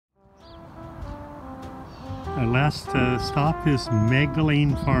Our last stop is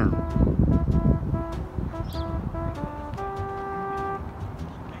Magdalena Farm.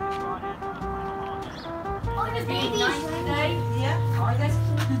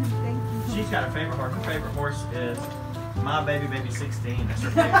 She's got a favorite horse. Her favorite horse is my baby 16. That's her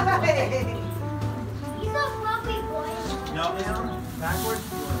favorite horse. He's a fluffy boy. No, this one backwards.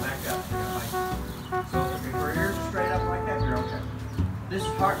 You want to back up. So if your ears are straight up like that, you're okay. This is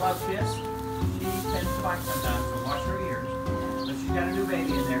Heart Love Kiss. She tends to bite sometimes, so watch her ears. So she's got a new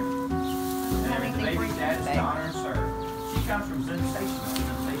baby in there. And the baby's dad is to honor and serve. She comes from Sensational.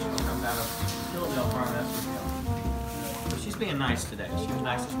 Sensational comes out of Philadelphia Farm. That's where she comes. So she's being nice today. She was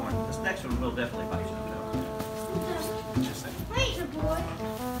nice this morning. This next one will definitely bite you. Just say. Wait, a boy.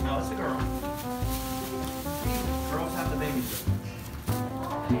 No, it's a girl. Girls have the babies.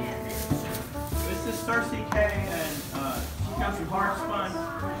 This is Thirsty K, and she comes from Hard Spun.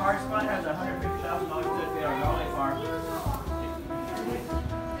 Hard Spun has $150,000 to it on Magdalena Farm.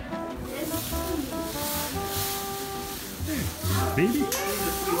 Baby. She's a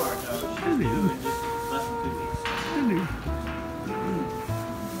sweetheart, though. She's new in just less than 2 weeks. Hello.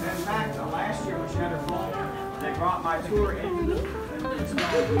 And back to last year when she had her fall, they brought my tour into the...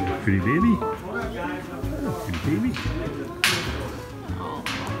 Pretty baby. What up, guys? Pretty baby.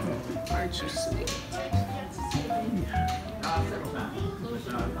 Aren't you sweet? Several times.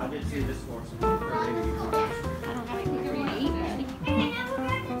 I did see this horse. Hey, I'm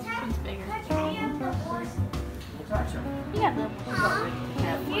going to touch the horse. We'll touch him.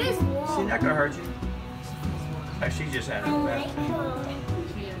 Here's one. See, not gonna hurt you. Oh, she just had it bad.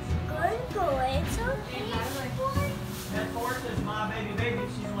 Good boy. It's okay, boy. That horse is my baby.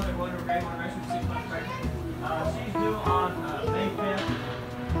 She's the one that won her grade 1 race with 6 months pregnant. She's due on May 5th.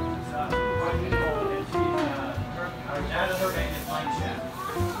 She's quite beautiful, and she's her dad of her name is Mike Shaft.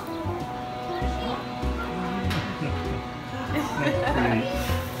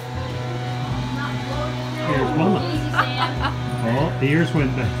 Here's Mama. Oh, the ears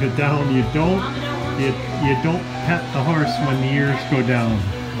went down. You don't pet the horse when the ears go down.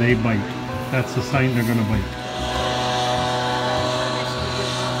 They bite. That's a sign they're gonna bite.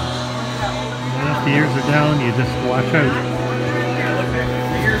 And if the ears are down, you just watch out. Yeah, look, the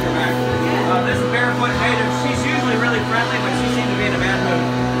ears are back. This is Barefoot Native. She's usually really friendly, but she seems to be in a bad mood.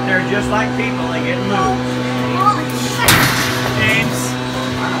 They're just like people. They get moved. James.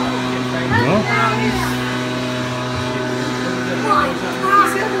 Well, I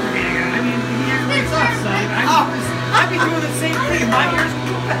mean, here's what's up, son. I'd be doing the same thing. My ears.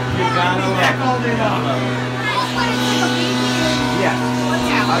 You gotta back all day long. Yeah.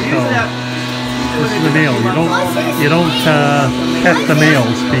 this is the male. You don't pet the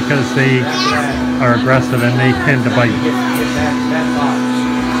males because they are aggressive and they tend to bite.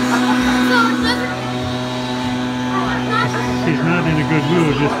 She's not in a good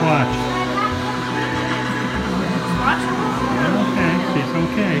mood. Just watch. Okay, she's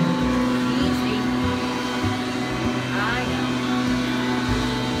okay.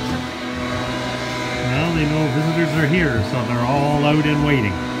 Well, they know visitors are here, so they're all out and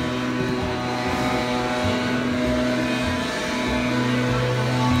waiting.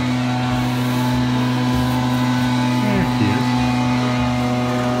 There she is.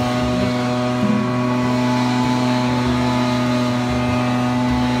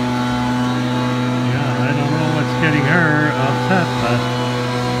 Yeah, I don't know what's getting her upset, but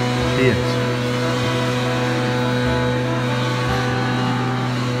she is.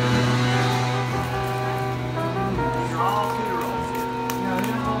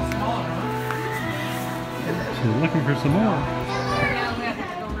 She's looking for some more.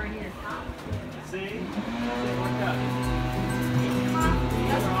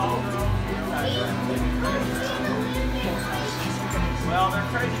 Well, they're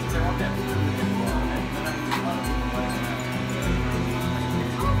crazy. They want that food.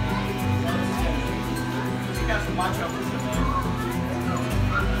 You got some macho for some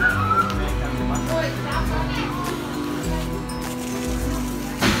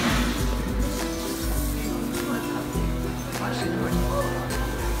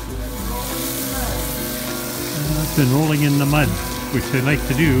It's been rolling in the mud, which they like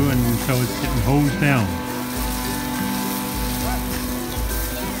to do, and so it's getting hosed down.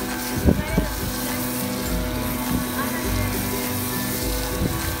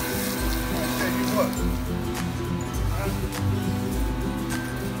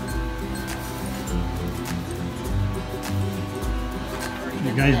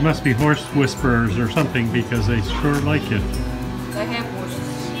 You guys must be horse whisperers or something because they sure like you. They have horses.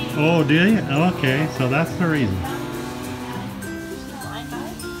 Oh, do you? Okay, so that's the reason.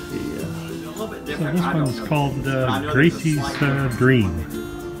 a little bit it So different? this I don't one's know. called But I know there's a Gracie's slight Dream.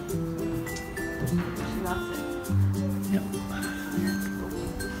 She loves it. Yep.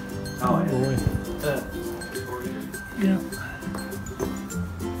 Oh, Boy. yeah. Yep.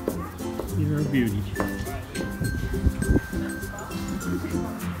 You're a beauty.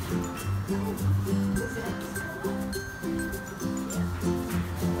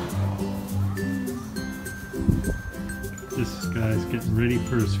 This guy's getting ready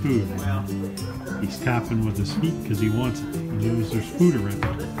for his food. Well, He's tapping with his feet because he wants it. He knows there's food around.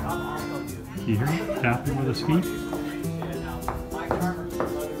 You hear him tapping with his feet?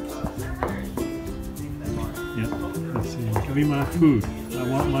 Yep. He's saying, give me my food. I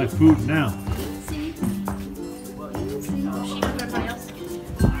want my food now. See? See? She and everybody else.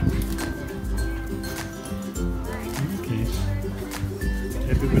 Okay.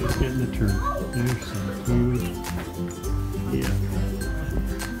 Everybody's getting a turn. There's some food. Yeah.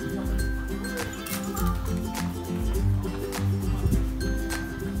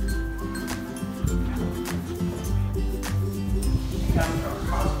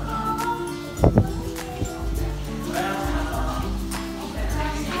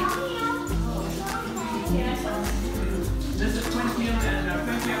 This is Quintium, and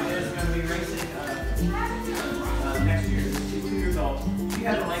Quintium is going to be racing next year. She's 2 years old. She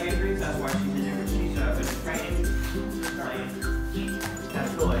had a leg injury, so that's why she's in here. But she's been training. Kind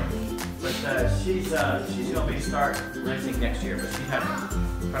of cool, eh? But she's going to be start racing next year. But she had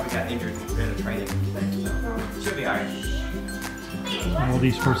probably got injured in a training thing, so she'll be alright. All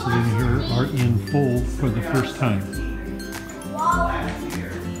these horses in here are in foal for the first time. Last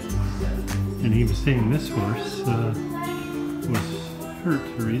year. And he was saying this horse was hurt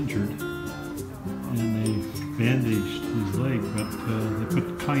or injured, and they bandaged his leg, but they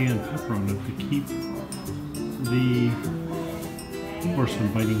put cayenne pepper on it to keep the horse from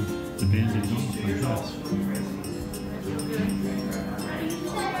biting the bandage off, I guess.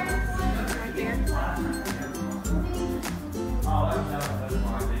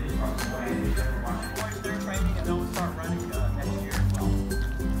 They're training and they'll start running next year.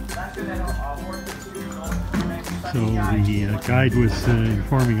 Last year they had horses 2 years old. So the guide was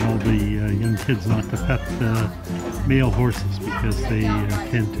informing all the young kids not to pet male horses because they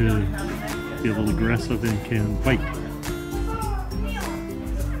tend to be a little aggressive and can bite.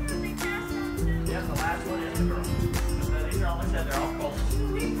 Yeah, the last one is the girl. These are all I said, they're all close.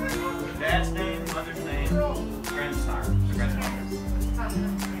 Dad's name, mother's name, grandsire, the grandfather.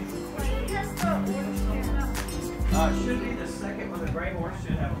 Should be the second with a gray horse,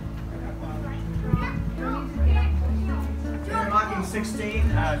 should have They're knocking 16,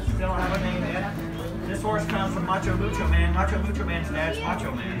 still don't have a name yet. This horse comes from Macho Mucho Man. Macho Mucho Man's dad's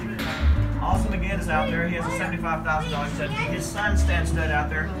Macho Man. Awesome again is out there. He has a $75,000 stud fee. His son stands stud out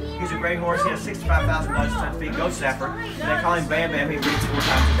there. He's a great horse. He has $65,000 stud fee. Goat Zapper. And they call him Bam Bam. He breeds 4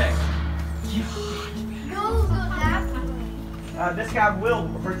 times a day. This guy will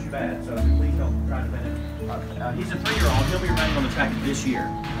hurt you bad, so please don't try to bet him. He's a 3-year-old. He'll be running on the track this year.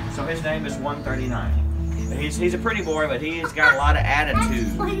 So his name is 139. He's a pretty boy, but he's got a lot of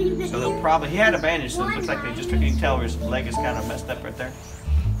attitude. So he'll probably, he had a bandage, so it looks like they just took, you can tell his leg is kind of messed up right there.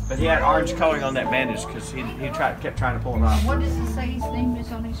 But he had orange coloring on that bandage because he kept trying to pull it off. What does he say his name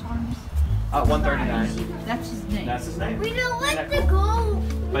is on his arms? 139. That's his name. That's his name. We don't Isn't let that the cool? go.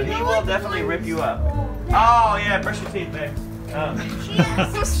 But he will definitely rip you up. Oh yeah, brush your teeth, babe. He's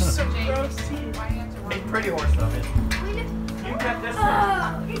a pretty horse though, man. You got this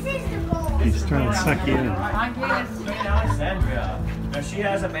one. This is the goal. He's trying to suck you in. I guess. Alexandria. Now she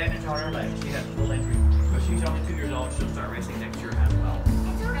has a bandage on her leg. She has a little injury. But she's only 2 years old. She'll start racing next year as well.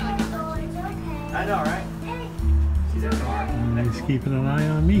 It's okay. It's okay. I know, right? She's in the heart. He's keeping an eye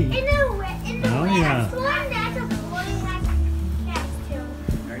on me. In the Oh, yeah. last one, that's a boy has too.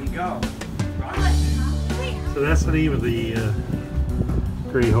 There you go. So that's the name of the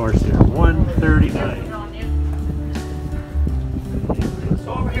gray horse there, 139. So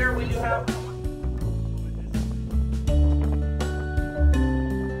over here we do have